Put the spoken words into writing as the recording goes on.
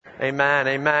Amen,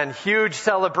 amen. Huge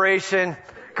celebration.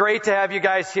 Great to have you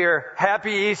guys here.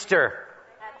 Happy Easter.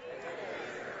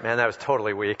 Man, that was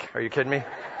totally weak. Are you kidding me?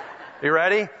 You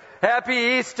ready?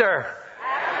 Happy Easter.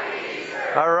 Happy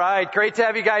Easter. All right, great to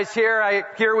have you guys here.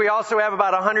 Here we also have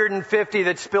about 150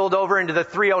 that spilled over into the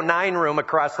 309 room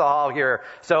across the hall here.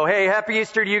 So hey, happy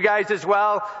Easter to you guys as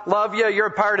well. Love you. You're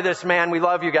a part of this, man. We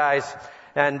love you guys.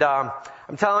 And I'm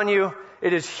telling you,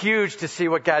 it is huge to see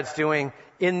what God's doing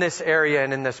in this area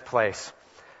and in this place.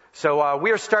 So we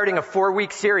are starting a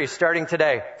 4-week series starting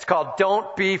today. It's called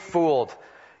Don't Be Fooled.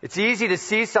 It's easy to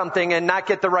see something and not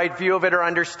get the right view of it or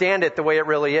understand it the way it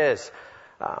really is.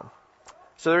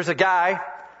 So there's a guy,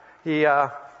 he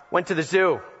went to the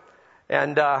zoo,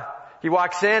 and he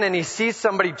walks in and he sees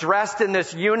somebody dressed in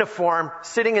this uniform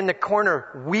sitting in the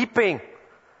corner weeping,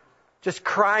 just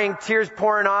crying, tears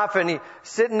pouring off, and he's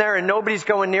sitting there and nobody's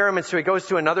going near him. And so he goes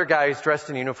to another guy who's dressed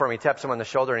in uniform. He taps him on the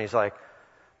shoulder and he's like,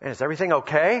 "Man, is everything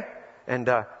okay? And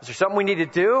is there something we need to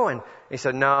do?" And he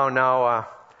said, No,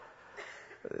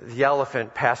 the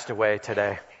elephant passed away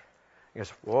today. He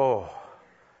goes, "Whoa,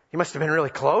 he must have been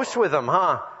really close with him,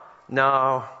 huh?"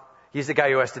 "No, he's the guy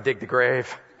who has to dig the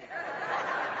grave."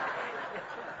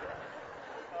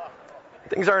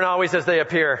 Things aren't always as they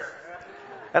appear.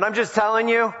 And I'm just telling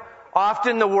you,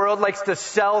 often the world likes to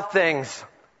sell things,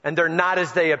 and they're not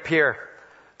as they appear.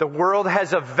 The world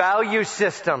has a value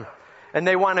system, and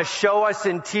they want to show us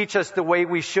and teach us the way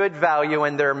we should value,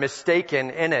 and they're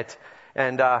mistaken in it.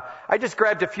 And I just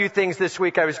grabbed a few things this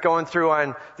week. I was going through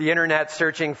on the internet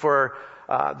searching for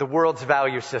the world's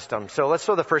value system. So let's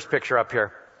throw the first picture up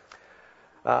here.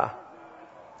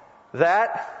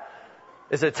 That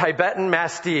is a Tibetan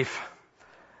Mastiff.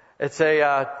 It's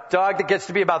a dog that gets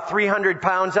to be about 300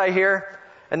 pounds, I hear.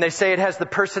 And they say it has the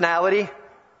personality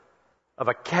of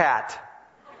a cat.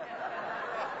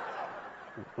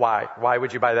 Why? Why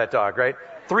would you buy that dog, right?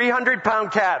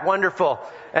 300-pound cat. Wonderful.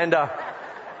 And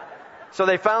so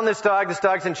they found this dog. This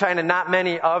dog's in China. Not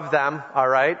many of them, all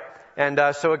right? And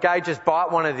so a guy just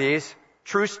bought one of these.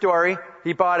 True story.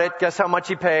 He bought it. Guess how much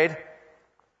he paid?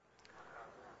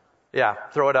 Yeah,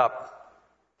 throw it up.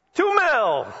 $2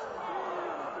 million.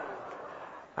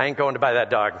 I ain't going to buy that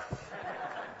dog.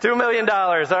 $2 million.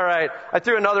 All right. I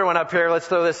threw another one up here. Let's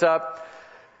throw this up.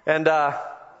 And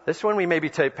this one we maybe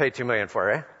pay $2 million for,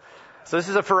 right? So this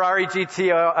is a Ferrari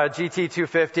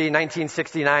GT250,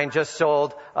 1969, just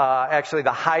sold. Actually,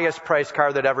 the highest priced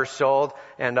car that ever sold.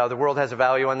 And the world has a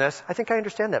value on this. I think I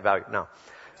understand that value. No.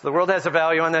 So the world has a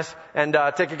value on this. And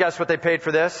take a guess what they paid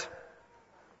for this.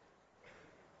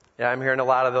 Yeah, I'm hearing a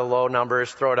lot of the low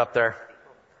numbers. Throw it up there.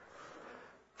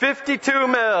 $52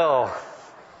 million.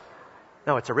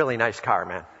 No, it's a really nice car,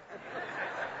 man.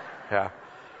 Yeah.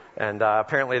 And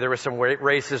apparently there were some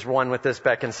races won with this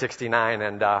back in 69.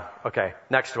 And okay,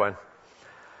 next one.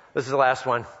 This is the last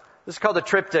one. This is called a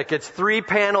triptych. It's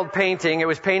 3-paneled painting. It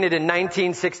was painted in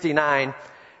 1969.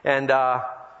 And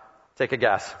take a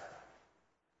guess.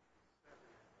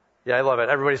 Yeah, I love it.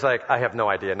 Everybody's like, I have no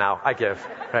idea now. I give.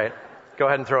 Right? Go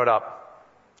ahead and throw it up.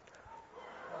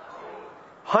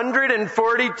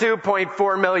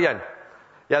 $142.4 million.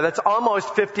 Yeah, that's almost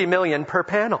 $50 million per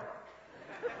panel.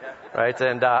 Right?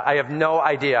 And I have no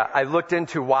idea. I looked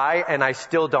into why, and I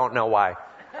still don't know why.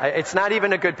 It's not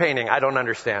even a good painting. I don't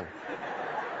understand.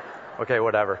 Okay,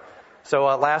 whatever. So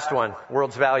last one,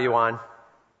 world's value on.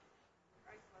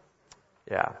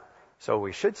 Yeah. So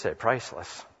we should say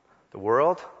priceless. The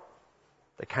world,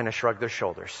 they kind of shrug their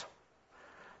shoulders.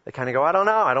 They kind of go, I don't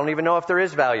know. I don't even know if there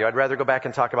is value. I'd rather go back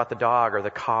and talk about the dog or the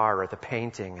car or the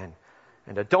painting.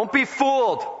 And don't be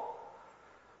fooled.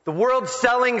 The world's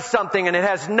selling something, and it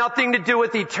has nothing to do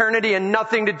with eternity and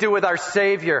nothing to do with our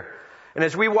Savior. And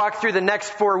as we walk through the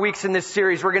next 4 weeks in this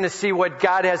series, we're going to see what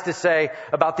God has to say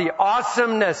about the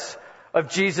awesomeness of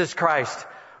Jesus Christ,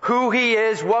 who He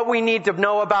is, what we need to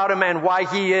know about Him, and why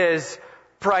He is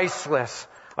priceless.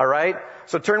 All right?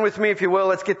 So turn with me, if you will.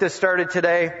 Let's get this started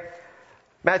today.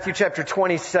 Matthew chapter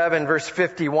 27, verse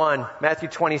 51. Matthew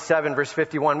 27, verse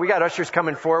 51. We got ushers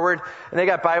coming forward, and they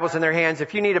got Bibles in their hands.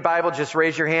 If you need a Bible, just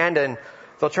raise your hand, and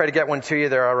they'll try to get one to you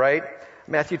there, all right?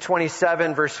 Matthew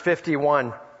 27, verse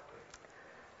 51.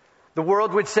 The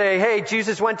world would say, hey,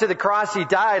 Jesus went to the cross, He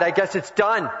died, I guess it's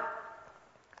done.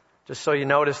 Just so you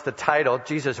notice the title,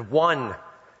 Jesus won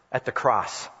at the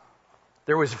cross.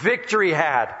 There was victory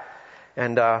had.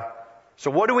 And so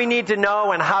what do we need to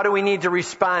know, and how do we need to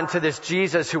respond to this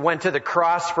Jesus who went to the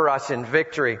cross for us in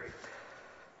victory?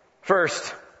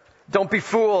 First, don't be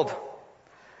fooled.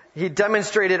 He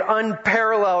demonstrated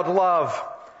unparalleled love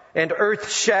and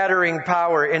earth-shattering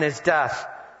power in His death.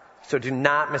 So do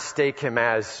not mistake Him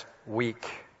as weak.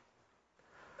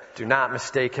 Do not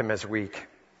mistake him as weak.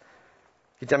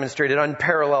 He demonstrated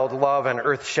unparalleled love and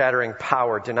earth-shattering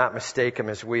power. Do not mistake him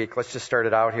as weak. Let's just start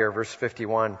it out here, verse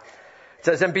 51. It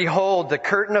says, and behold, the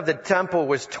curtain of the temple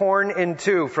was torn in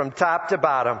two from top to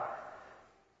bottom.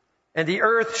 And the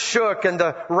earth shook and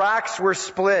the rocks were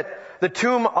split. The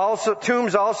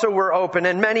tombs also were open,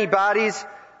 and many bodies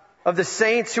of the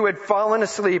saints who had fallen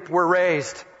asleep were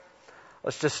raised.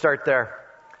 Let's just start there.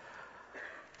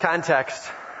 Context.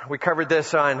 We covered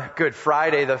this on Good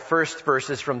Friday, the first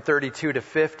verses from 32 to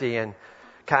 50. And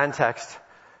context,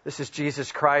 this is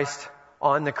Jesus Christ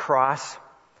on the cross.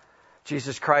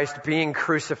 Jesus Christ being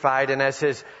crucified, and as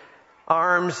his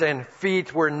arms and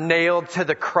feet were nailed to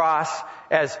the cross,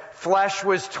 as flesh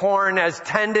was torn, as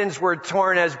tendons were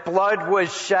torn, as blood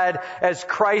was shed, as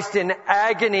Christ in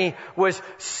agony was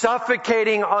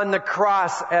suffocating on the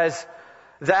cross, as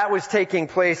that was taking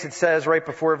place, it says right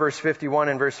before verse 51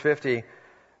 and verse 50,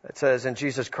 it says, and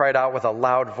Jesus cried out with a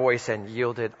loud voice and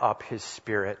yielded up his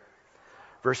spirit.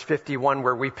 Verse 51,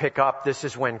 where we pick up, this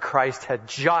is when Christ had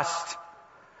just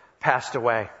passed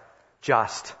away.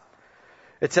 Just.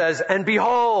 It says, and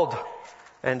behold,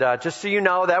 and just so you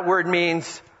know, that word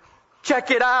means,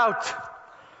 check it out.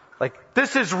 Like,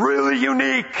 this is really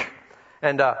unique.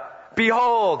 And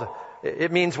behold,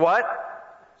 it means what?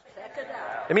 Check it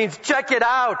out. It means check it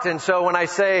out. And so when I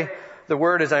say the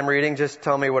word as I'm reading, just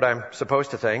tell me what I'm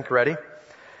supposed to think. Ready?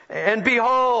 And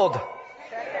behold,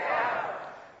 Check it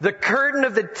out. the curtain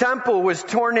of the temple was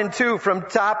torn in two from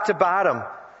top to bottom.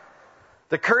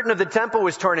 The curtain of the temple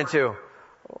was torn in two.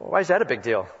 Why is that a big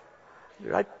deal?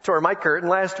 I tore my curtain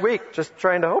last week just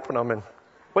trying to open them. And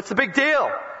what's the big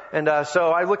deal? And so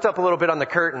I looked up a little bit on the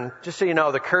curtain. Just so you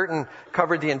know, the curtain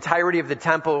covered the entirety of the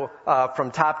temple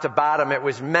from top to bottom. It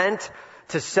was meant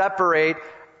to separate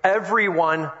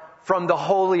everyone from the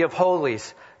Holy of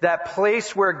Holies. That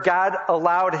place where God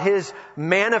allowed his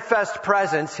manifest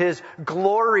presence, his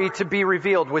glory to be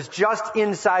revealed, was just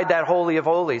inside that Holy of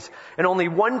Holies. And only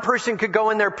one person could go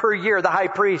in there per year, the high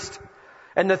priest.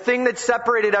 And the thing that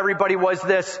separated everybody was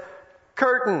this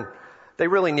curtain. They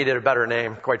really needed a better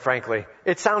name, quite frankly.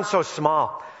 It sounds so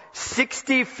small.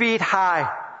 60 feet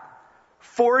high,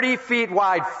 40 feet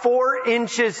wide, 4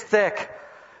 inches thick.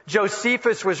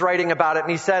 Josephus was writing about it,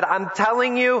 and he said, I'm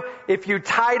telling you, if you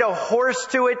tied a horse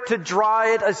to it to draw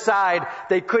it aside,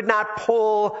 they could not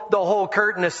pull the whole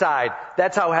curtain aside.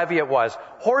 That's how heavy it was.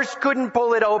 Horse couldn't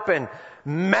pull it open.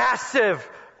 Massive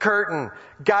curtain.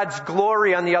 God's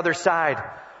glory on the other side.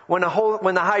 When the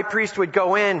high priest would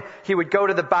go in, he would go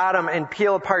to the bottom and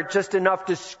peel apart just enough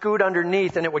to scoot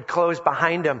underneath, and it would close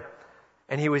behind him.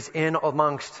 And he was in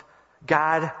amongst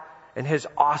God and his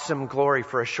awesome glory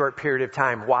for a short period of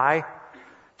time. Why?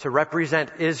 To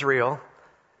represent Israel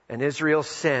and Israel's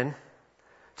sin,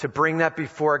 to bring that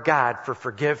before God for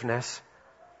forgiveness.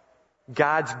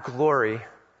 God's glory,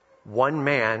 one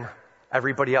man,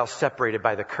 everybody else separated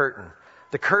by the curtain.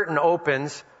 The curtain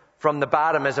opens from the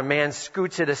bottom as a man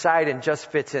scoots it aside and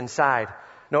just fits inside.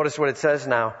 Notice what it says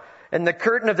now. And the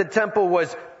curtain of the temple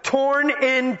was torn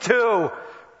in two.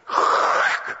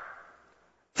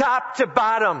 Top to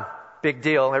bottom. Big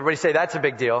deal. Everybody say that's a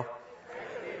big deal.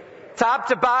 Top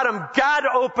to bottom, God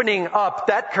opening up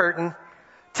that curtain.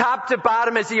 Top to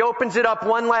bottom as he opens it up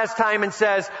one last time and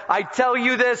says, I tell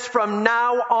you this from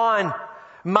now on.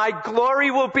 My glory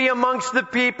will be amongst the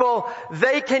people.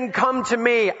 They can come to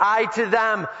me, I to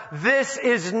them. This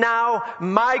is now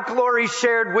my glory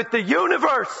shared with the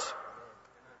universe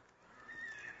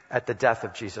at the death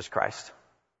of Jesus Christ.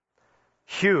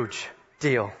 Huge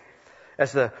deal.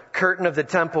 As the curtain of the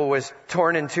temple was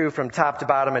torn in two from top to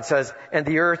bottom, it says, and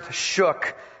the earth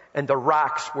shook and the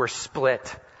rocks were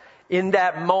split. In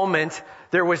that moment,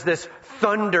 there was this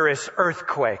thunderous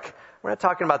earthquake. We're not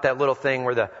talking about that little thing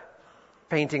where the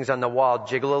paintings on the wall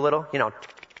jiggle a little,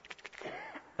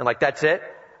 and like that's it.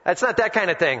 That's not that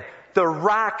kind of thing. The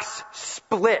rocks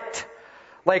split.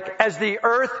 Like as the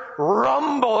earth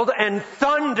rumbled and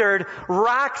thundered,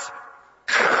 rocks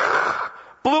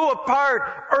blew apart,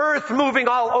 earth moving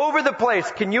all over the place.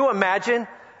 Can you imagine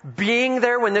being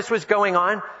there when this was going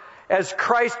on? As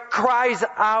Christ cries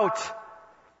out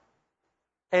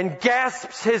and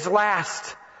gasps his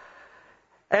last,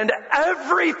 and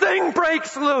everything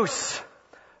breaks loose.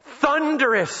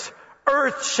 Thunderous,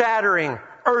 earth-shattering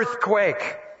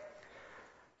earthquake.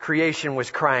 Creation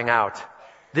was crying out,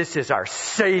 this is our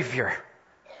Savior.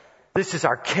 This is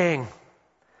our King.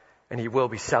 And he will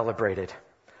be celebrated.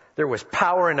 There was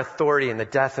power and authority in the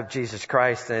death of Jesus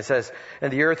Christ. And it says,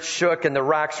 and the earth shook and the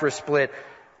rocks were split.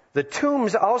 The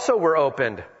tombs also were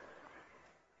opened.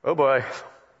 Oh boy.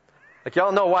 Like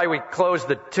y'all know why we closed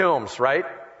the tombs, right?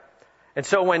 And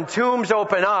so when tombs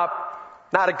open up,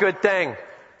 not a good thing.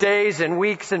 Days and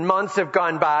weeks and months have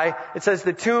gone by. It says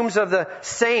the tombs of the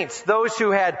saints, those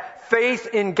who had faith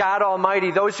in God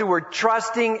Almighty, those who were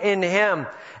trusting in Him.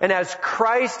 And as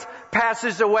Christ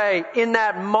passes away, in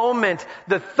that moment,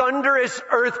 the thunderous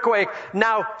earthquake,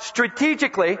 now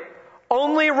strategically,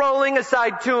 only rolling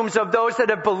aside tombs of those that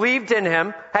have believed in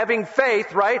Him, having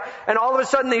faith, right? And all of a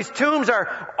sudden these tombs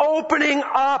are opening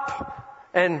up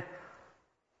and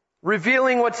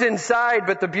revealing what's inside.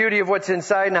 But the beauty of what's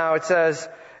inside now, it says,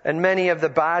 and many of the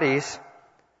bodies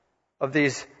of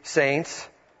these saints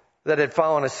that had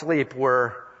fallen asleep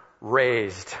were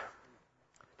raised.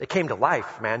 They came to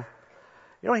life, man.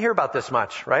 You don't hear about this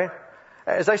much, right?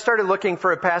 As I started looking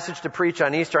for a passage to preach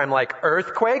on Easter, I'm like,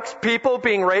 earthquakes? People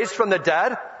being raised from the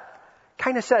dead?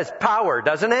 Kind of says power,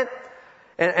 doesn't it?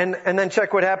 And then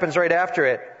check what happens right after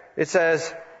it. It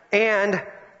says, and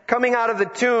coming out of the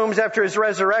tombs after His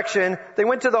resurrection, they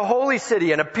went to the holy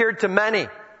city and appeared to many.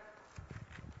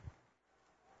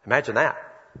 Imagine that.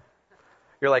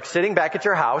 You're like sitting back at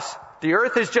your house. The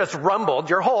earth has just rumbled.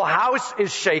 Your whole house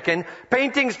is shaken.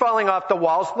 Paintings falling off the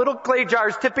walls. Little clay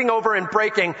jars tipping over and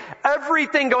breaking.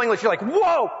 Everything going loose. You're like,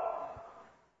 whoa!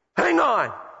 Hang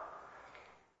on.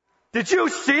 Did you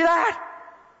see that?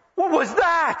 What was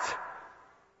that?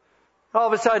 All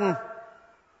of a sudden,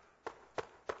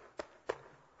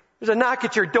 there's a knock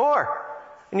at your door.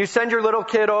 And you send your little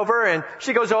kid over, and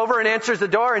she goes over and answers the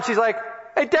door, and she's like,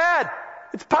 hey, Dad,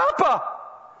 it's Papa.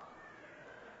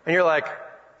 And you're like,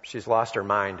 she's lost her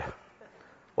mind.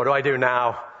 What do I do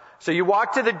now? So you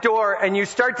walk to the door and you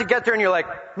start to get there and you're like,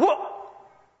 whoa!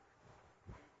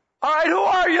 All right, who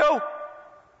are you?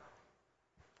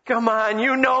 Come on,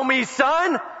 you know me,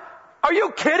 son. Are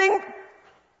you kidding?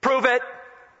 Prove it.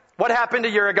 What happened a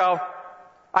year ago?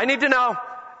 I need to know.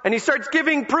 And he starts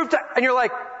giving proof and you're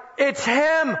like, it's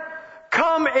him.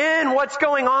 Come in. What's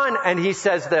going on? And he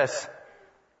says this.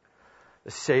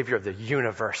 The Savior of the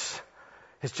universe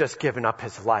has just given up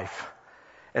His life.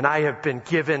 And I have been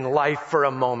given life for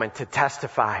a moment to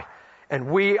testify. And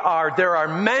there are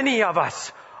many of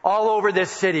us all over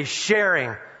this city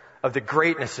sharing of the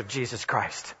greatness of Jesus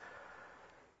Christ.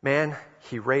 Man,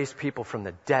 He raised people from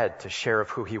the dead to share of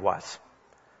who He was.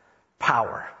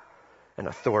 Power and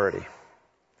authority.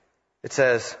 It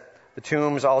says, the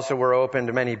tombs also were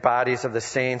opened. Many bodies of the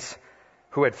saints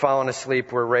who had fallen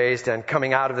asleep were raised, and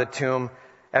coming out of the tomb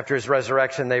after His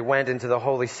resurrection, they went into the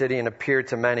holy city and appeared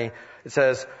to many. It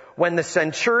says, when the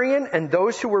centurion and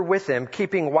those who were with him,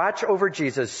 keeping watch over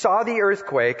Jesus, saw the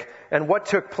earthquake and what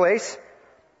took place,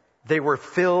 they were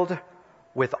filled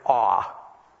with awe.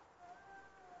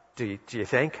 Do you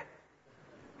think?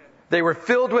 They were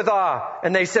filled with awe,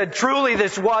 and they said, truly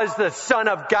this was the Son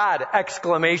of God!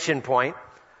 Exclamation point.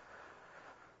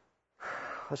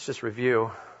 Let's just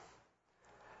review.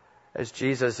 As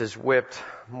Jesus is whipped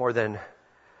more than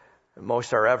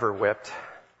most are ever whipped,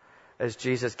 as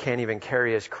Jesus can't even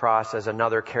carry His cross, as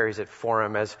another carries it for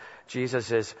Him, as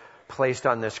Jesus is placed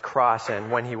on this cross, and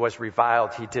when He was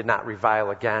reviled, He did not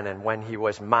revile again, and when He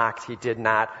was mocked, He did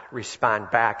not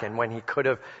respond back, and when He could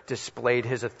have displayed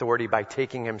His authority by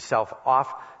taking Himself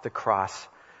off the cross,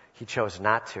 He chose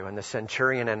not to. And the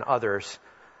centurion and others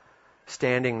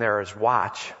standing there as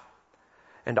watch,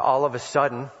 and all of a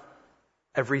sudden,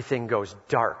 everything goes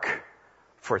dark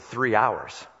for 3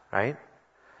 hours, right?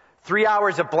 3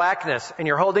 hours of blackness, and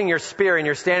you're holding your spear, and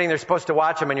you're standing there supposed to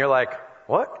watch Him, and you're like,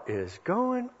 what is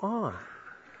going on?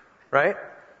 Right?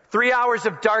 3 hours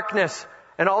of darkness,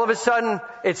 and all of a sudden,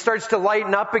 it starts to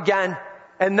lighten up again,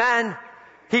 and then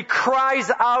He cries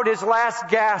out His last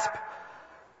gasp.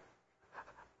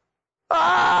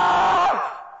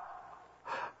 Ah!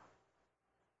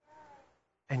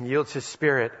 And yields His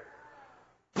spirit.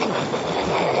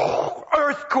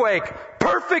 Earthquake,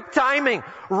 perfect timing,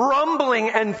 rumbling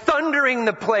and thundering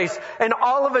the place. And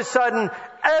all of a sudden,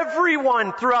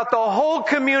 everyone throughout the whole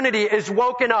community is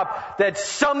woken up that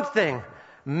something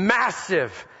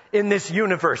massive in this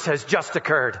universe has just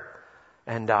occurred.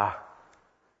 And the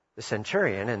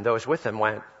centurion and those with him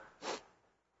went,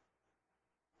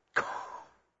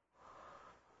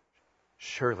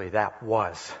 surely that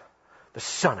was the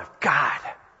Son of God.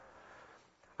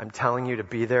 I'm telling you, to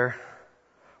be there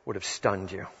would have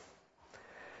stunned you.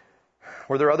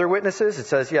 Were there other witnesses? It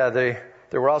says, there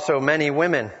were also many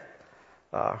women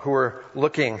who were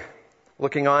looking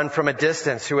on from a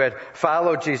distance, who had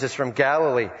followed Jesus from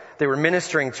Galilee. They were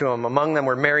ministering to Him. Among them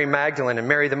were Mary Magdalene and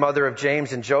Mary, the mother of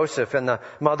James and Joseph, and the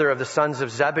mother of the sons of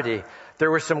Zebedee.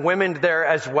 There were some women there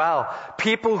as well.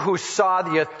 People who saw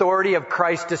the authority of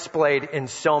Christ displayed in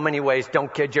so many ways.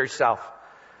 Don't kid yourself.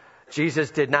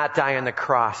 Jesus did not die on the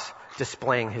cross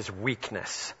displaying his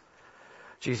weakness.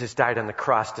 Jesus died on the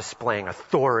cross displaying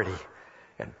authority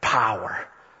and power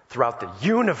throughout the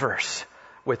universe,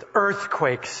 with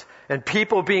earthquakes and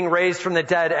people being raised from the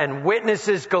dead and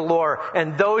witnesses galore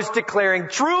and those declaring,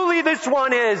 truly this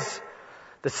one is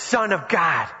the Son of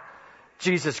God,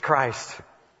 Jesus Christ.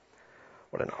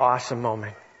 What an awesome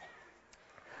moment.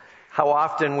 How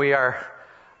often we are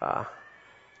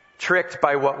tricked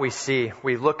by what we see.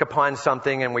 We look upon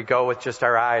something and we go with just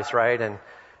our eyes, right?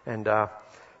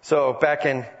 So back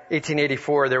in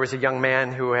 1884, there was a young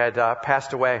man who had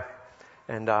passed away.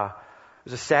 And it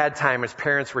was a sad time. His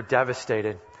parents were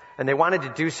devastated. And they wanted to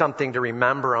do something to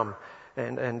remember him.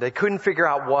 And they couldn't figure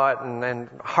out what. And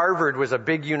Harvard was a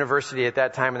big university at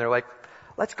that time. And they're like,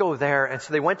 let's go there. And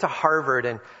so they went to Harvard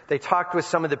and they talked with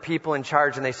some of the people in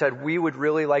charge. And they said, we would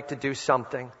really like to do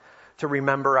something to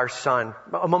remember our son.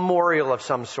 A memorial of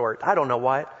some sort. I don't know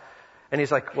what. And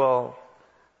he's like, well,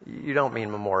 you don't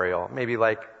mean memorial. Maybe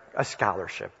like a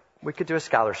scholarship. We could do a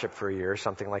scholarship for a year or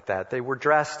something like that. They were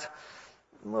dressed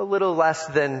a little less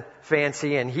than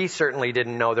fancy, and he certainly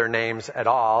didn't know their names at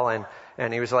all.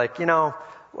 And he was like,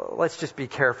 let's just be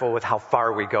careful with how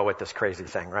far we go with this crazy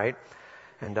thing, right?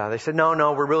 And they said,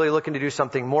 no, we're really looking to do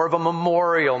something more of a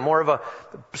memorial, more of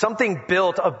something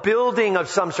built, a building of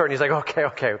some sort. And he's like,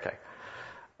 okay.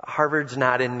 Harvard's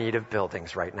not in need of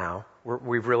buildings right now.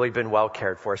 We've really been well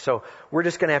cared for. So we're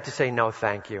just going to have to say no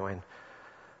thank you. And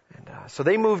so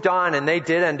they moved on, and they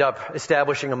did end up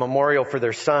establishing a memorial for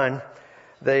their son.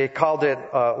 They called it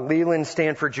Leland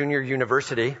Stanford Junior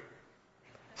University.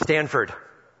 Stanford.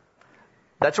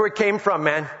 That's where it came from,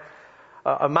 man.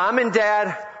 A mom and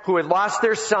dad who had lost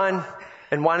their son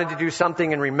and wanted to do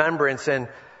something in remembrance. And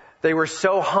they were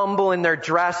so humble in their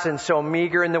dress and so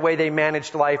meager in the way they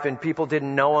managed life. And people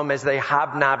didn't know them as they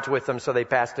hobnobbed with them, so they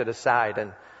passed it aside.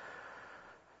 And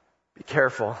be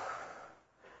careful.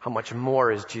 How much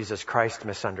more is Jesus Christ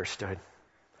misunderstood?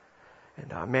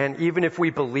 And man, even if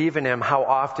we believe in him, how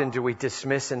often do we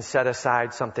dismiss and set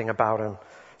aside something about him?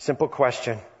 Simple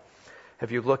question.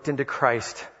 Have you looked into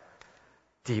Christ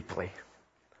deeply?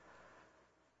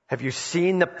 Have you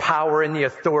seen the power and the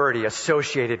authority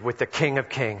associated with the King of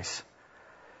Kings?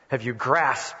 Have you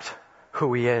grasped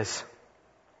who he is?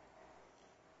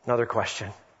 Another question.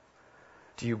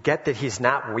 Do you get that he's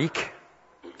not weak?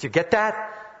 Do you get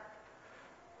that?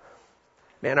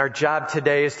 Man, our job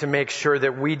today is to make sure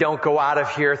that we don't go out of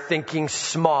here thinking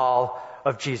small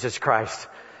of Jesus Christ.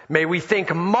 May we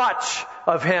think much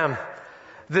of him.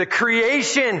 The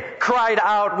creation cried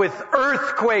out with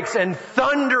earthquakes and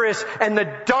thunderous and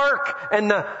the dark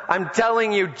I'm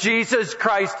telling you, Jesus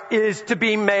Christ is to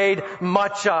be made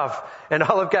much of. And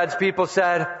all of God's people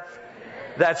said,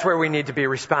 that's where we need to be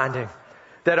responding.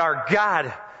 That our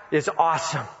God is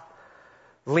awesome.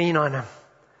 Lean on him.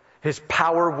 His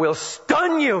power will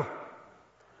stun you.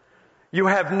 You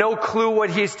have no clue what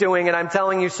he's doing. And I'm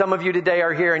telling you, some of you today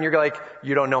are here and you're like,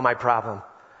 you don't know my problem.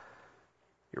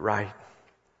 You're right.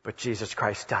 But Jesus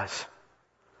Christ does.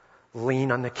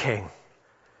 Lean on the King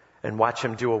and watch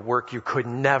him do a work you could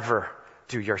never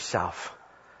do yourself.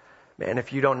 Man,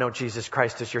 if you don't know Jesus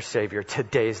Christ as your Savior,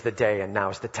 today's the day and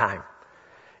now's the time.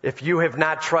 If you have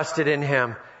not trusted in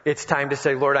him, it's time to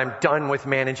say, Lord, I'm done with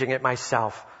managing it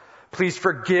myself. Please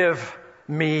forgive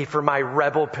me for my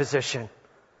rebel position.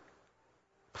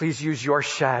 Please use your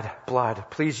shed blood.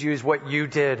 Please use what you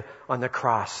did on the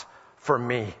cross for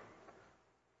me.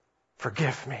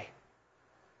 Forgive me.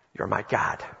 You're my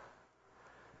God.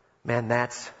 Man,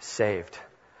 that's saved.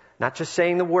 Not just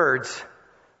saying the words,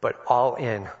 but all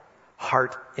in,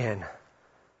 heart in.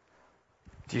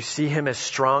 Do you see him as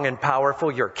strong and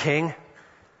powerful, your King?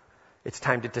 It's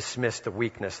time to dismiss the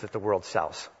weakness that the world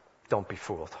sells. Don't be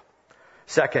fooled.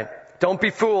 Second, don't be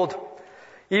fooled.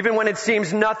 Even when it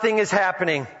seems nothing is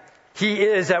happening, he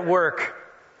is at work.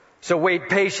 So wait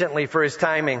patiently for his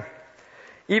timing.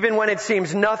 Even when it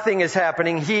seems nothing is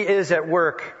happening, he is at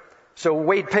work. So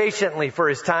wait patiently for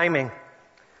his timing.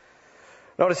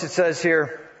 Notice it says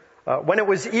here, when it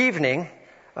was evening,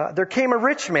 there came a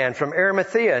rich man from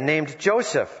Arimathea named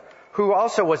Joseph, who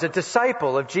also was a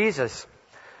disciple of Jesus.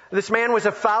 This man was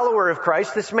a follower of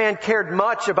Christ. This man cared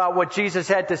much about what Jesus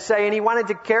had to say, and he wanted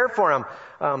to care for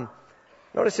him.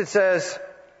 Notice it says,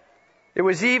 it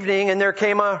was evening, and there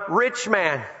came a rich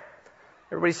man.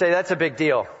 Everybody say, that's a big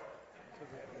deal.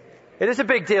 It is a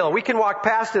big deal. We can walk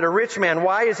past it. A rich man.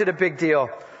 Why is it a big deal?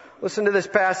 Listen to this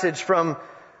passage from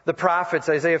the prophets,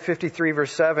 Isaiah 53,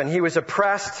 verse 7. He was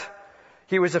oppressed.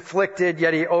 He was afflicted,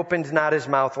 yet he opened not his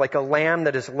mouth, like a lamb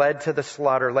that is led to the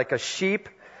slaughter, like a sheep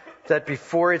that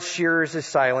before its shearers is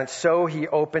silent, so he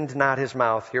opened not his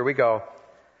mouth. Here we go.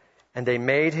 And they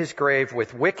made his grave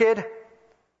with wicked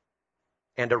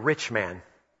and a rich man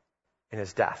in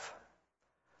his death.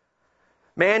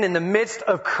 Man, in the midst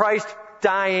of Christ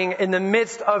dying, in the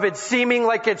midst of it seeming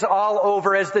like it's all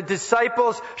over, as the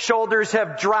disciples' shoulders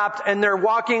have dropped and they're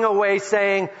walking away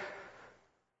saying,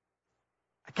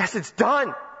 I guess it's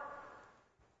done.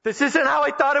 This isn't how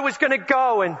I thought it was going to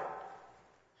go. And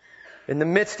in the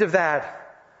midst of that,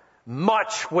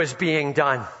 much was being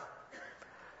done.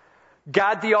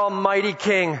 God the Almighty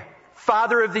King,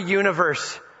 Father of the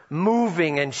universe,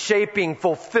 moving and shaping,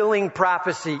 fulfilling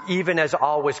prophecy, even as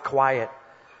all was quiet,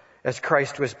 as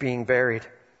Christ was being buried.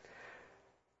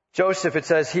 Joseph, it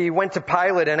says, he went to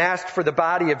Pilate and asked for the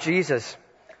body of Jesus.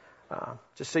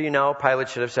 Just so you know, Pilate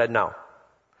should have said no.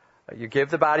 You give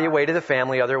the body away to the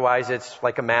family, otherwise it's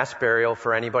like a mass burial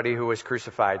for anybody who was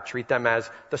crucified. Treat them as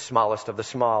the smallest of the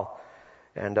small.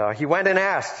 And he went and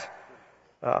asked.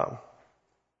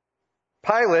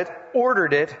 Pilate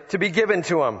ordered it to be given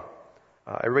to him.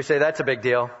 Everybody say that's a big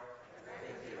deal.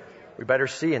 We better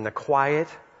see in the quiet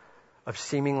of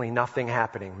seemingly nothing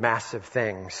happening, massive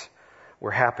things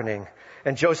were happening.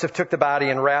 And Joseph took the body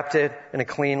and wrapped it in a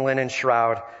clean linen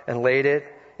shroud and laid it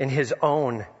in his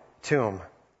own tomb,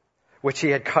 which he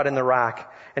had cut in the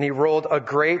rock. And he rolled a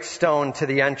great stone to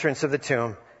the entrance of the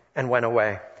tomb and went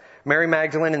away. Mary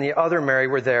Magdalene and the other Mary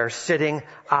were there, sitting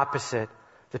opposite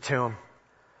the tomb.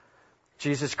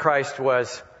 Jesus Christ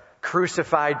was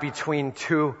crucified between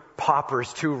two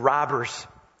paupers, two robbers,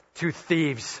 two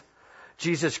thieves.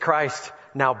 Jesus Christ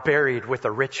now buried with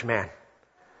a rich man.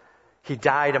 He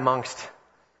died amongst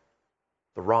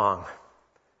the wrong,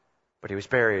 but he was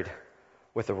buried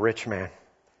with a rich man.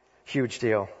 Huge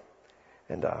deal.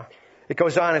 And it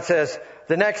goes on, it says,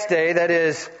 the next day, that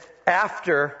is,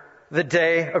 after the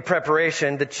day of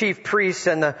preparation, the chief priests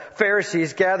and the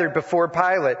Pharisees gathered before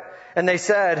Pilate, and they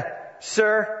said,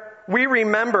 Sir, we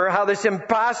remember how this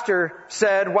impostor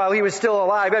said while he was still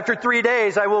alive, after 3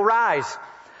 days I will rise.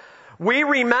 We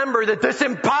remember that this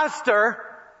impostor,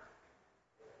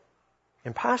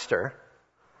 and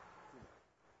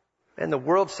the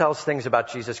world sells things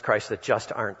about Jesus Christ that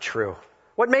just aren't true.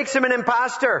 What makes him an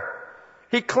impostor?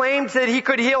 He claims that he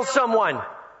could heal someone.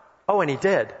 Oh, and he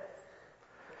did.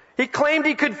 He claimed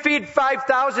he could feed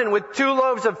 5,000 with 2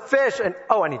 loaves of fish, and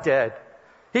he did.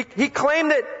 He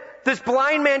claimed that this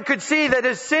blind man could see, that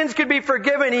his sins could be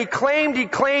forgiven. He claimed,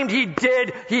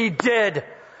 he did.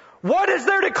 What is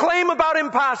there to claim about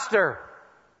imposter?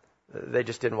 They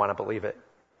just didn't want to believe it.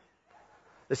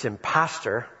 This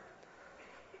imposter,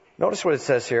 notice what it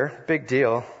says here, big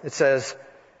deal. It says,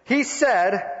 he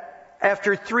said,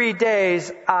 after 3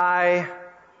 days, I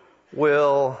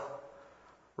will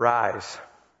rise.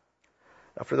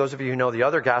 Now, for those of you who know the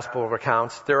other gospel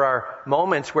accounts, there are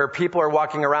moments where people are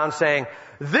walking around saying,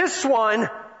 this one,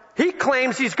 he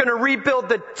claims he's going to rebuild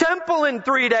the temple in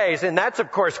 3 days. And that's,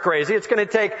 of course, crazy. It's going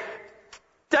to take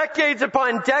decades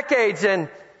upon decades.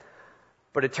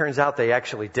 But it turns out they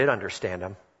actually did understand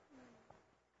him.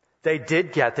 They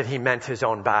did get that he meant his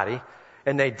own body.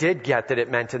 And they did get that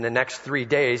it meant in the next 3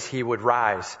 days he would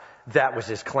rise. That was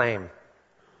his claim.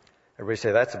 Everybody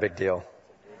say, that's a big deal.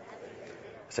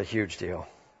 It's a huge deal.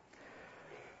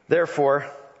 Therefore,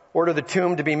 order the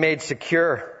tomb to be made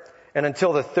secure, and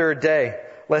until the 3rd day,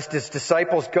 lest his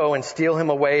disciples go and steal him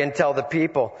away and tell the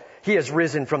people, he has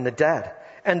risen from the dead.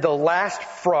 And the last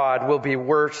fraud will be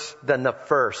worse than the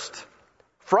first.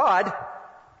 Fraud?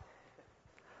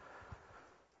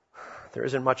 There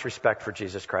isn't much respect for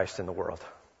Jesus Christ in the world.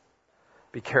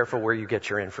 Be careful where you get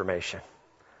your information.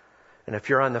 And if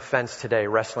you're on the fence today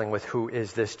wrestling with who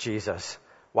is this Jesus,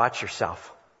 watch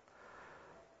yourself.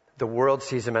 The world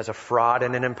sees him as a fraud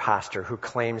and an imposter who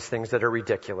claims things that are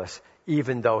ridiculous,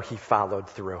 even though he followed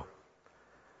through.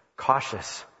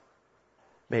 Cautious.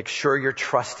 Make sure you're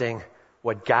trusting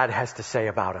what God has to say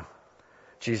about him.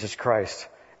 Jesus Christ,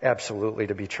 absolutely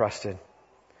to be trusted.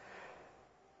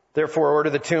 Therefore,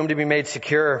 order the tomb to be made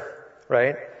secure,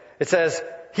 right? It says,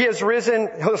 he has risen,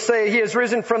 he'll say, he has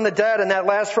risen from the dead, and that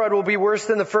last fraud will be worse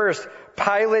than the first.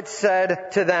 Pilate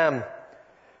said to them,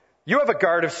 you have a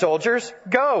guard of soldiers.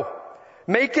 Go.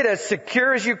 Make it as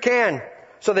secure as you can.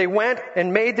 So they went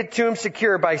and made the tomb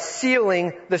secure by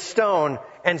sealing the stone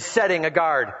and setting a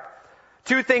guard.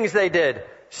 2 things they did.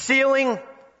 Sealing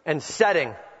and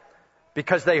setting.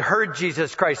 Because they heard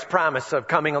Jesus Christ's promise of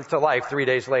coming to life 3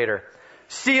 days later.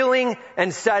 Sealing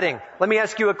and setting. Let me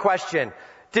ask you a question.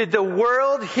 Did the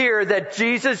world hear that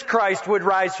Jesus Christ would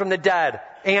rise from the dead?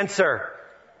 Answer.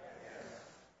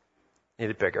 Need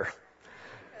it bigger.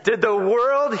 Did the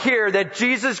world hear that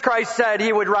Jesus Christ said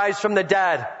he would rise from the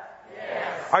dead?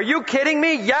 Yes. Are you kidding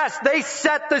me? Yes, they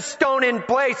set the stone in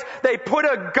place. They put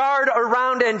a guard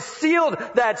around and sealed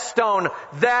that stone.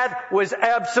 That was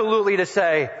absolutely to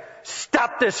say,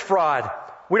 stop this fraud.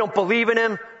 We don't believe in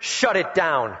him. Shut it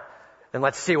down. And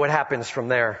let's see what happens from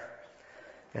there.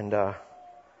 And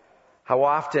how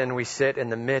often we sit in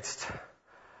the midst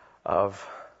of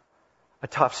a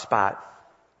tough spot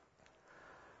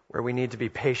where we need to be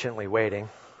patiently waiting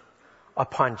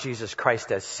upon Jesus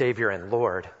Christ as Savior and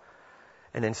Lord.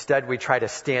 And instead we try to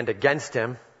stand against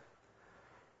him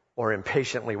or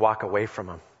impatiently walk away from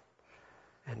him.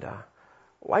 And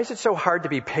why is it so hard to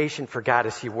be patient for God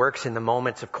as he works in the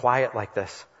moments of quiet like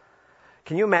this?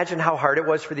 Can you imagine how hard it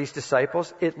was for these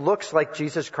disciples? It looks like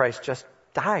Jesus Christ just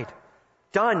died.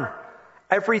 Done.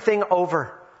 Everything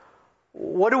over.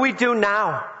 What do we do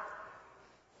now?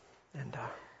 And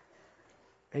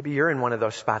maybe you're in one of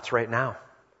those spots right now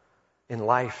in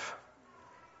life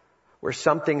where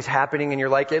something's happening and you're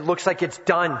like, it looks like it's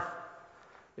done.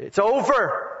 It's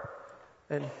over.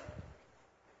 And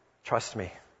trust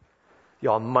me, the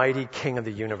almighty King of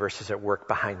the universe is at work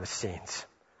behind the scenes.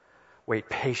 Wait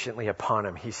patiently upon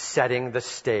him. He's setting the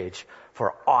stage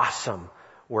for awesome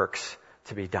works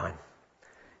to be done.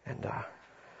 And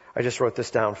I just wrote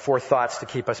this down. 4 thoughts to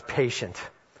keep us patient.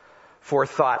 4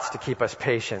 thoughts to keep us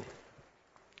patient.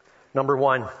 Number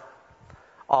 1,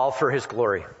 all for his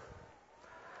glory.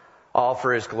 All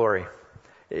for his glory.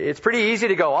 It's pretty easy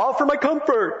to go, all for my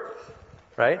comfort,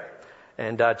 right?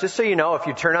 And just so you know, if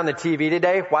you turn on the TV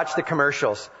today, watch the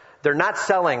commercials. They're not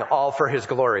selling all for his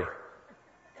glory,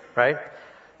 right?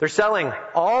 They're selling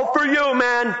all for you,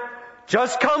 man.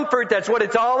 Just comfort. That's what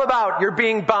it's all about. You're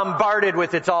being bombarded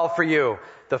with it's all for you.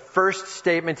 The first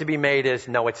statement to be made is,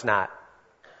 no, it's not.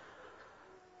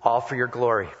 All for your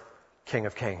glory, King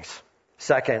of Kings.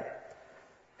 Second,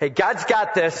 hey, God's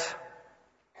got this.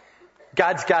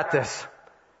 God's got this.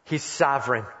 He's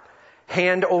sovereign.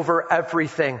 Hand over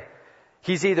everything.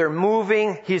 He's either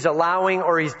moving, he's allowing,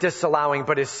 or he's disallowing,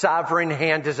 but his sovereign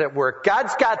hand is at work.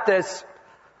 God's got this.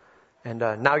 And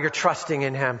now you're trusting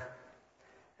in him.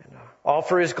 And all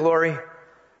for his glory.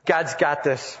 God's got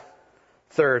this.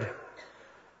 Third,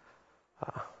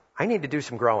 I need to do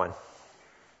some growing.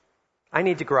 I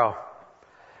need to grow.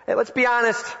 Hey, let's be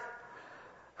honest.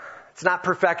 It's not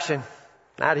perfection.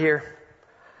 Not here.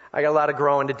 I got a lot of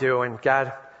growing to do, and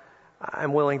God,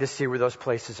 I'm willing to see where those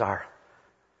places are.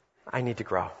 I need to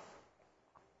grow.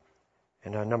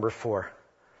 And number 4,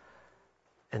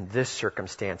 and this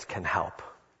circumstance can help.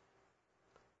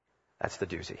 That's the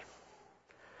doozy.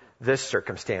 This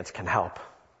circumstance can help.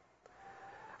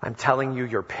 I'm telling you,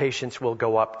 your patience will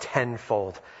go up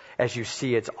tenfold as you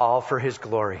see it's all for his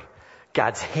glory.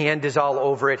 God's hand is all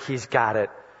over it. He's got it.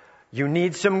 You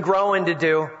need some growing to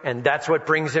do, and that's what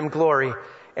brings him glory.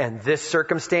 And this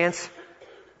circumstance,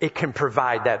 it can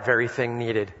provide that very thing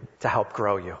needed to help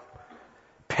grow you.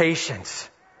 Patience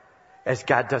as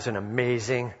God does an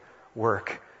amazing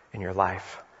work in your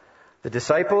life. The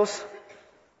disciples,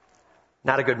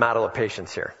 not a good model of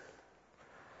patience here.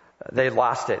 They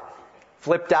lost it.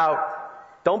 Flipped out.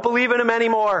 Don't believe in him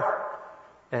anymore.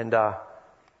 And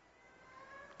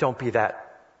don't be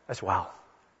that as well.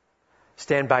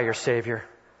 Stand by your Savior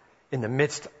in the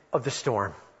midst of the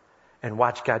storm and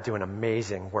watch God do an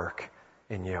amazing work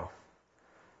in you.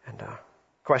 And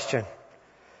question,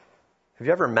 have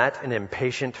you ever met an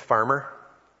impatient farmer?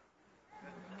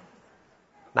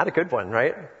 Not a good one,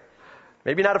 right?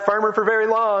 Maybe not a farmer for very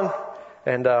long.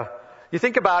 And you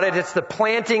think about it, it's the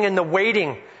planting and the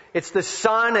waiting. It's the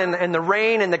sun and the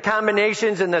rain and the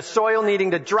combinations and the soil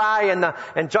needing to dry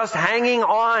and just hanging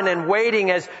on and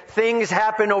waiting as things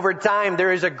happen over time.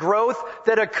 There is a growth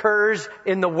that occurs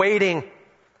in the waiting.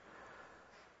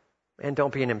 And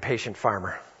don't be an impatient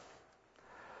farmer.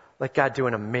 Let God do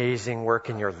an amazing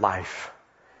work in your life.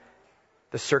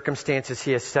 The circumstances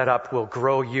he has set up will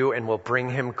grow you and will bring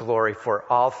him glory, for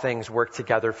all things work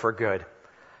together for good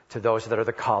to those that are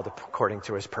the called according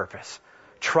to his purpose.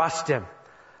 Trust him.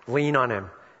 Lean on him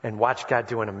and watch God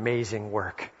do an amazing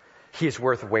work. He is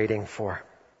worth waiting for.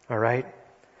 All right?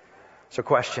 So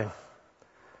question,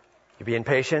 you being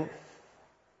patient?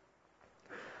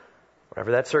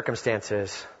 Whatever that circumstance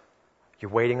is, you're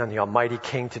waiting on the Almighty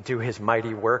King to do his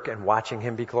mighty work and watching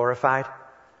him be glorified?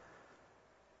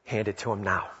 Hand it to him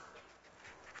now.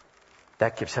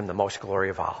 That gives him the most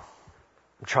glory of all.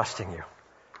 I'm trusting you,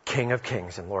 King of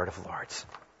Kings and Lord of Lords.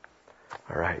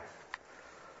 All right.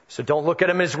 So don't look at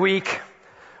him as weak.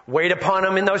 Wait upon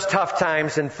him in those tough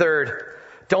times. And third,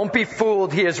 don't be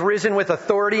fooled. He has risen with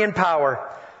authority and power.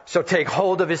 So take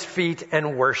hold of his feet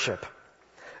and worship.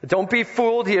 Don't be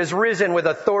fooled. He has risen with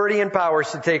authority and power.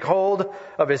 So take hold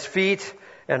of his feet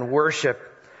and worship.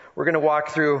 We're going to walk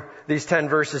through these 10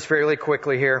 verses fairly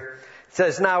quickly here. It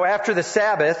says, now after the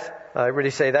Sabbath, everybody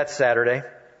say that's Saturday.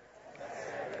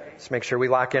 Let's make sure we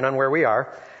lock in on where we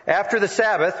are. After the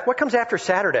Sabbath, what comes after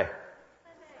Saturday?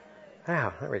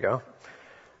 Ah, there we go.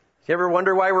 You ever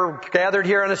wonder why we're gathered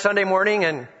here on a Sunday morning?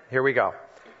 And here we go. It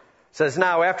says,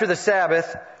 now after the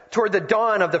Sabbath, toward the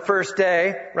dawn of the first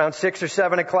day, around 6 or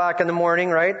 7 o'clock in the morning,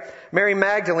 right? Mary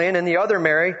Magdalene and the other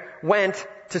Mary went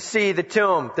to see the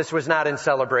tomb. This was not in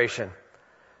celebration.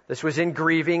 This was in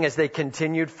grieving as they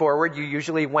continued forward. You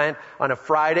usually went on a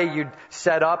Friday, you'd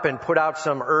set up and put out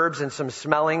some herbs and some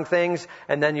smelling things,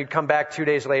 and then you'd come back 2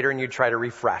 days later and you'd try to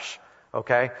refresh.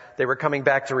 Okay? They were coming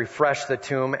back to refresh the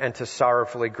tomb and to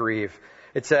sorrowfully grieve.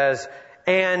 It says,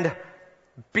 and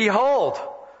behold.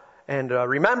 And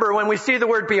remember, when we see the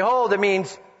word behold, it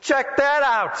means check that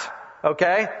out.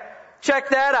 Okay? Check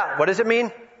that out. What does it mean?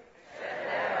 Check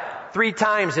that out. 3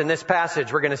 times in this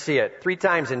passage, we're going to see it. 3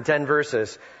 times in 10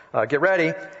 verses. Get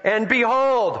ready. And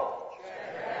behold,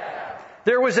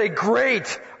 there was a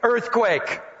great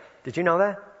earthquake. Did you know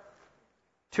that?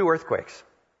 2 earthquakes.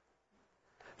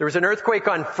 There was an earthquake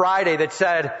on Friday that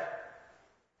said,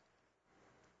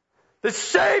 the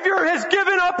Savior has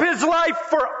given up His life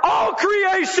for all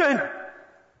creation.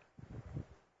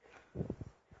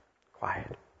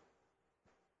 Quiet.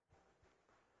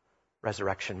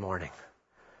 Resurrection morning.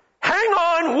 Hang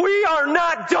on, we are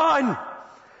not done.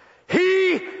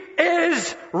 He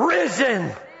is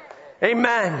risen.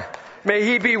 Amen. May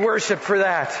He be worshiped for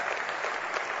that.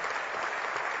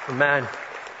 Amen.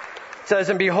 It says,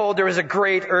 and behold, there was a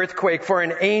great earthquake, for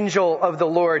an angel of the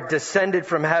Lord descended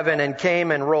from heaven and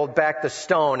came and rolled back the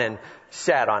stone and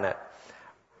sat on it.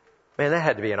 Man, that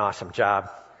had to be an awesome job.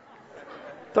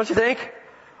 Don't you think?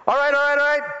 All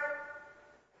right.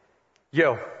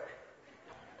 You.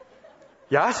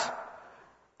 Yes?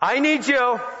 I need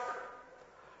you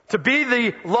to be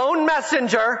the lone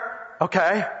messenger,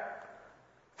 okay,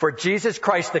 for Jesus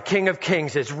Christ, the King of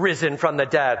Kings, is risen from the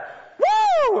dead.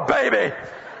 Woo, baby!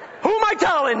 Who am I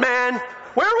telling, man?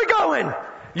 Where are we going?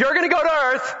 You're going to go to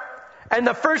earth, and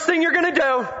the first thing you're going to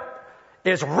do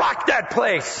is rock that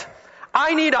place.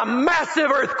 I need a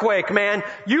massive earthquake, man.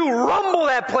 You rumble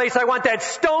that place. I want that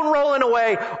stone rolling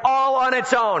away all on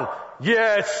its own.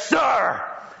 Yes, sir.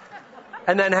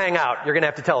 And then hang out. You're going to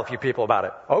have to tell a few people about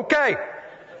it. Okay.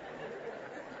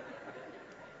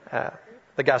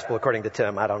 The gospel according to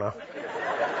Tim. I don't know.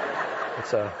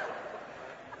 It's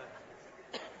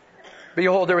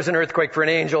Behold, there was an earthquake, for an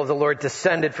angel of the Lord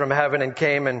descended from heaven and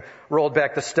came and rolled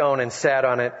back the stone and sat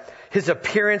on it. His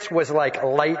appearance was like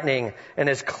lightning and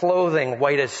his clothing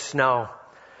white as snow.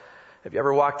 Have you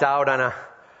ever walked out on a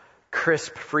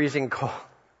crisp, freezing cold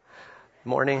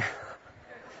morning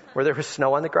where there was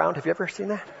snow on the ground? Have you ever seen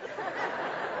that?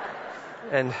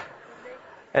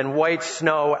 And white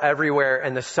snow everywhere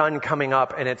and the sun coming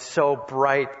up, and it's so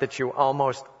bright that you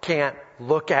almost can't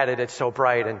look at it. It's so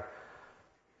bright, and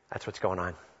that's what's going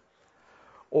on.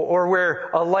 Or where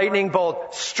a lightning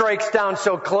bolt strikes down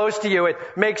so close to you, it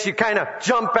makes you kind of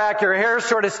jump back. Your hair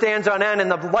sort of stands on end,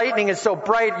 and the lightning is so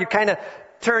bright, you kind of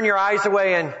turn your eyes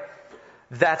away, and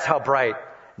that's how bright,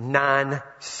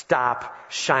 non-stop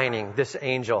shining, this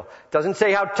angel. Doesn't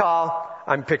say how tall.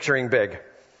 I'm picturing big.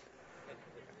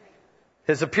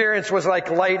 His appearance was like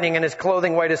lightning and his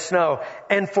clothing white as snow.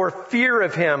 And for fear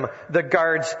of him, the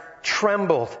guards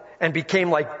trembled and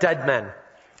became like dead men.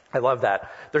 I love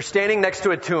that. They're standing next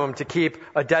to a tomb to keep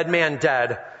a dead man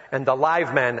dead, and the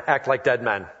live men act like dead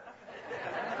men.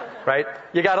 Right?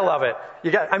 You gotta love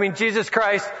it. Jesus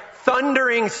Christ,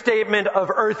 thundering statement of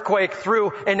earthquake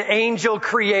through an angel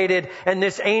created, and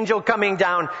this angel coming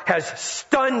down has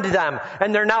stunned them,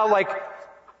 and they're now like,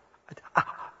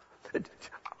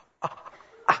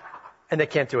 and they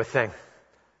can't do a thing.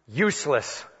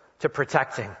 Useless to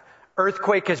protecting.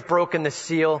 Earthquake has broken the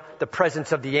seal. The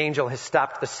presence of the angel has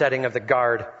stopped the setting of the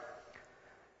guard.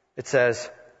 It says,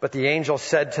 but the angel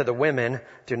said to the women,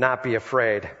 do not be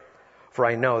afraid, for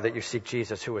I know that you seek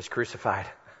Jesus who was crucified.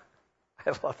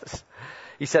 I love this.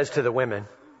 He says to the women,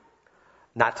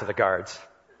 not to the guards,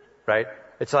 right?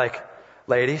 It's like,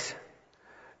 ladies,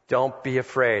 don't be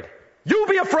afraid. You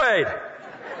be afraid!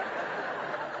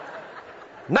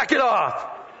 Knock it off!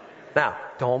 Now,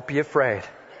 don't be afraid,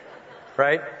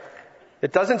 right?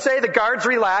 It doesn't say the guards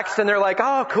relaxed and they're like,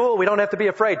 oh, cool, we don't have to be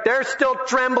afraid. They're still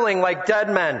trembling like dead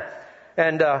men.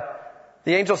 And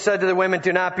the angel said to the women,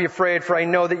 do not be afraid, for I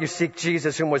know that you seek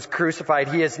Jesus whom was crucified.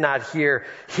 He is not here.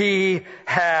 He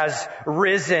has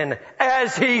risen,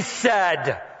 as he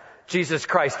said. Jesus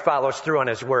Christ follows through on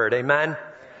his word. Amen?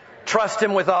 Trust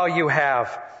him with all you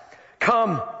have.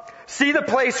 Come, see the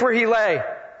place where he lay.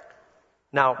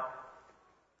 Now,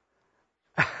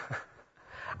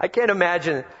 I can't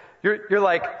imagine. You're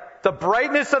like the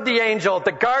brightness of the angel.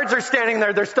 The guards are standing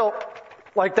there. They're still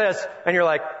like this. And you're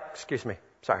like, excuse me.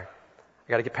 Sorry. I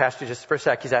got to get past you just for a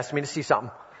sec. He's asking me to see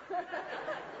something.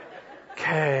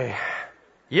 Okay.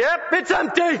 Yep, it's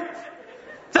empty.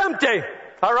 It's empty.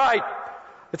 All right.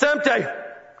 It's empty.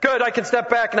 Good. I can step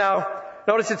back now.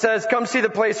 Notice it says, come see the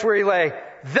place where he lay.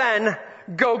 Then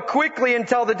go quickly and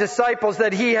tell the disciples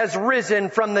that he has risen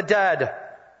from the dead.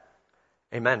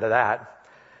 Amen to that.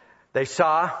 They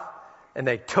saw and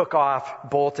they took off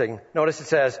bolting. Notice it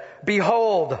says,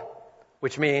 behold,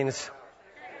 which means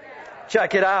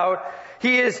check it out.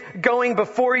 He is going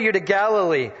before you to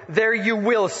Galilee. There you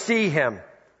will see him.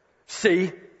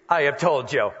 See, I have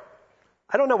told you.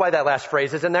 I don't know why that last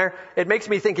phrase is in there. It makes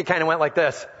me think it kind of went like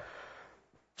this.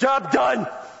 Job done.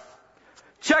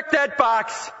 Check that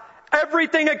box.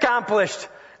 Everything accomplished.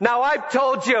 Now I've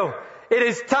told you, it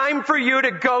is time for you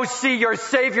to go see your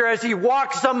Savior as he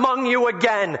walks among you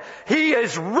again. He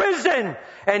is risen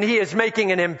and he is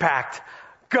making an impact.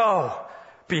 Go.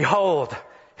 Behold,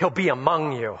 he'll be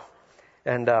among you.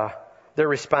 And their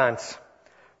response,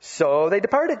 so they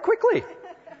departed quickly.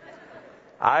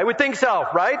 I would think so,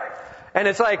 right? And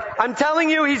it's like, I'm telling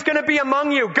you, he's going to be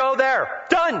among you. Go there.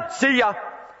 Done. See ya.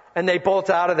 And they bolt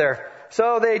out of there.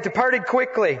 So they departed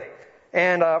quickly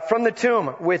and from the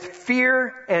tomb with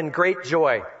fear and great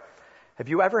joy. Have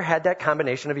you ever had that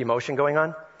combination of emotion going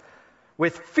on?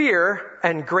 With fear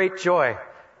and great joy.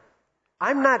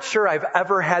 I'm not sure I've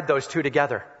ever had those two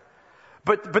together.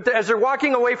 But as they're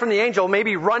walking away from the angel,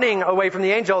 maybe running away from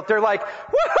the angel, they're like,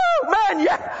 woohoo, man,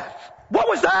 yeah. What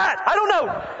was that? I don't know.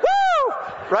 Woo!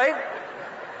 Right?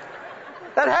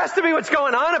 That has to be what's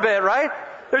going on a bit, right?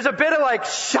 There's a bit of like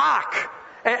shock.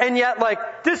 And yet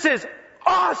like, this is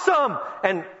awesome.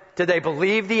 And did they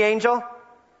believe the angel?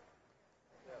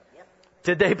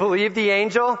 Did they believe the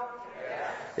angel?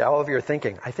 Yeah, all of you are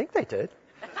thinking, I think they did.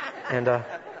 And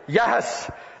yes.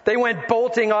 They went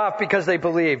bolting off because they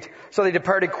believed. So they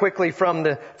departed quickly from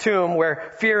the tomb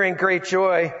where fear and great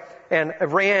joy and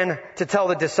ran to tell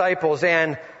the disciples.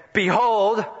 And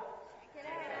behold,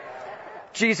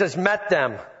 Jesus met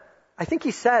them. I think he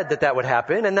said that would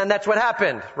happen. And then that's what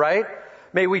happened, right?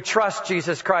 May we trust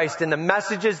Jesus Christ in the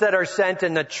messages that are sent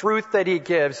and the truth that he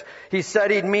gives. He said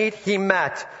he'd meet, he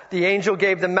met. The angel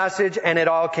gave the message and it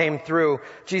all came through.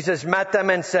 Jesus met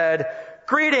them and said,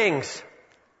 greetings.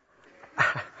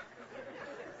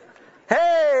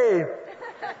 Hey!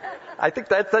 I think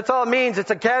that's all it means.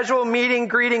 It's a casual meeting,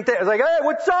 greeting thing. It's like, hey,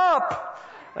 what's up?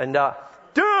 And,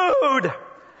 dude!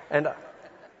 And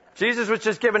Jesus was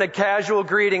just giving a casual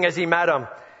greeting as he met him.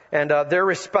 And their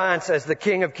response as the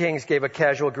King of Kings gave a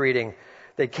casual greeting.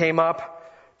 They came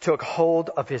up, took hold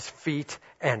of his feet,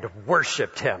 and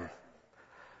worshiped him.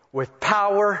 With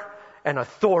power and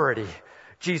authority,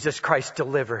 Jesus Christ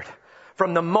delivered.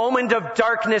 From the moment of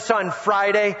darkness on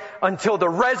Friday until the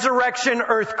resurrection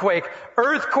earthquake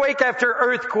after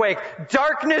earthquake,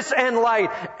 darkness and light,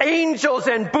 angels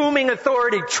and booming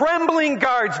authority, trembling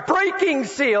guards, breaking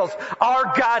seals,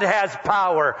 our God has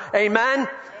power. Amen?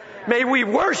 May we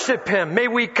worship him. May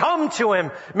we come to him.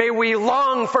 May we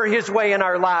long for his way in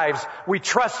our lives. We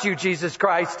trust you, Jesus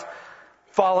Christ.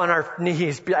 Fall on our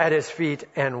knees at his feet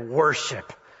and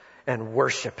worship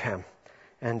him.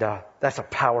 And that's a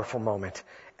powerful moment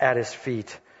at his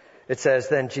feet. It says,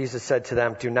 then Jesus said to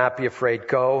them, do not be afraid.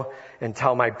 Go and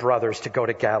tell my brothers to go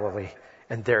to Galilee,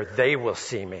 and there they will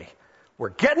see me. We're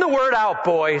getting the word out,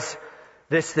 boys.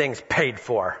 This thing's paid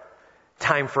for.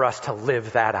 Time for us to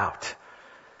live that out.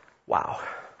 Wow.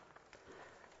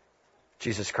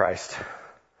 Jesus Christ,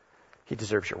 he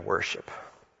deserves your worship.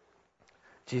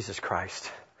 Jesus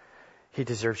Christ, he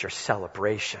deserves your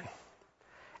celebration.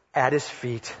 At his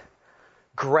feet,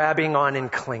 grabbing on and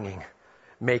clinging,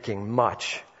 making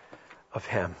much of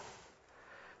him.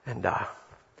 And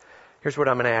here's what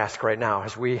I'm going to ask right now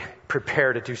as we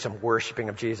prepare to do some worshiping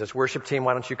of Jesus. Worship team,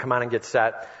 why don't you come on and get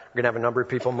set? We're going to have a number of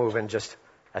people moving.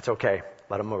 That's okay.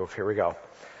 Let them move. Here we go.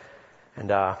 And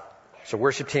so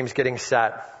worship team's getting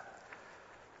set.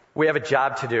 We have a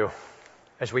job to do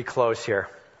as we close here.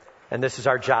 And this is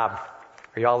our job.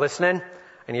 Are you all listening?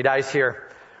 I need eyes here.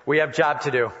 We have job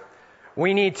to do.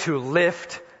 We need to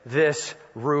lift this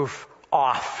roof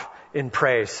off in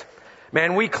praise.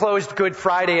 Man, we closed Good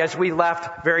Friday as we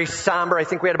left very somber. I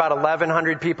think we had about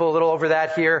 1,100 people, a little over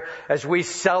that here, as we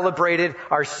celebrated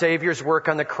our Savior's work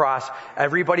on the cross.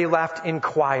 Everybody left in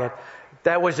quiet.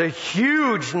 That was a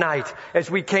huge night as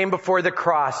we came before the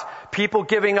cross. People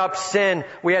giving up sin.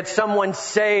 We had someone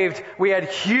saved. We had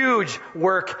huge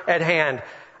work at hand.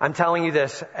 I'm telling you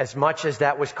this, as much as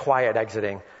that was quiet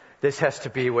exiting, this has to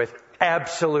be with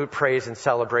absolute praise and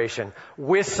celebration.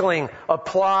 Whistling,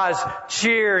 applause,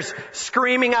 cheers,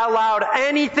 screaming out loud,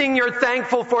 anything you're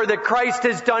thankful for that Christ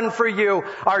has done for you.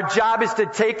 Our job is to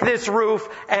take this roof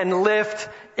and lift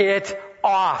it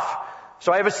off.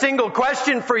 So I have a single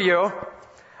question for you.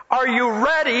 Are you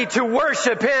ready to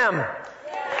worship Him?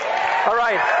 All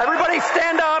right, everybody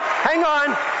stand up. Hang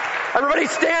on. Everybody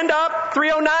stand up.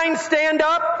 309, stand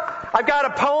up. I've got a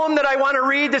poem that I want to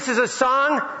read. This is a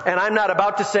song, and I'm not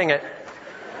about to sing it.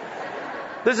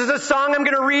 This is a song I'm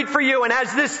going to read for you, and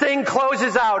as this thing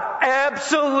closes out,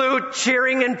 absolute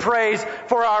cheering and praise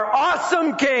for our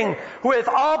awesome King with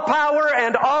all power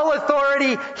and all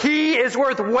authority. He is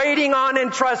worth waiting on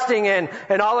and trusting in.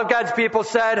 And all of God's people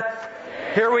said,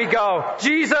 here we go.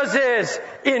 Jesus is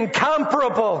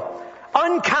incomparable,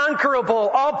 unconquerable,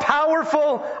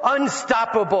 all-powerful,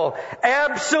 unstoppable,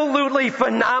 absolutely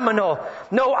phenomenal.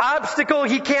 No obstacle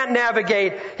He can't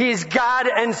navigate. He's God,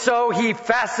 and so He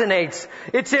fascinates.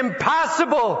 It's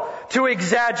impossible to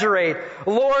exaggerate.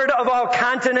 Lord of all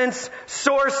continents,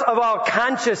 source of all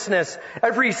consciousness.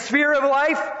 Every sphere of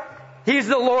life, He's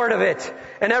the Lord of it.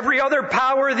 And every other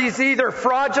power is either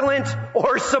fraudulent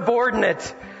or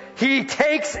subordinate. He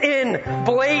takes in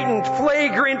blatant,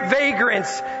 flagrant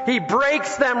vagrants. He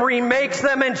breaks them, remakes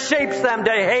them, and shapes them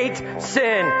to hate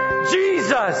sin.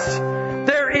 Jesus!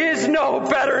 There is no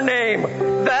better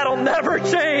name. That'll never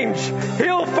change.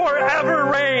 He'll forever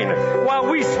reign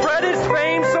while we spread His fame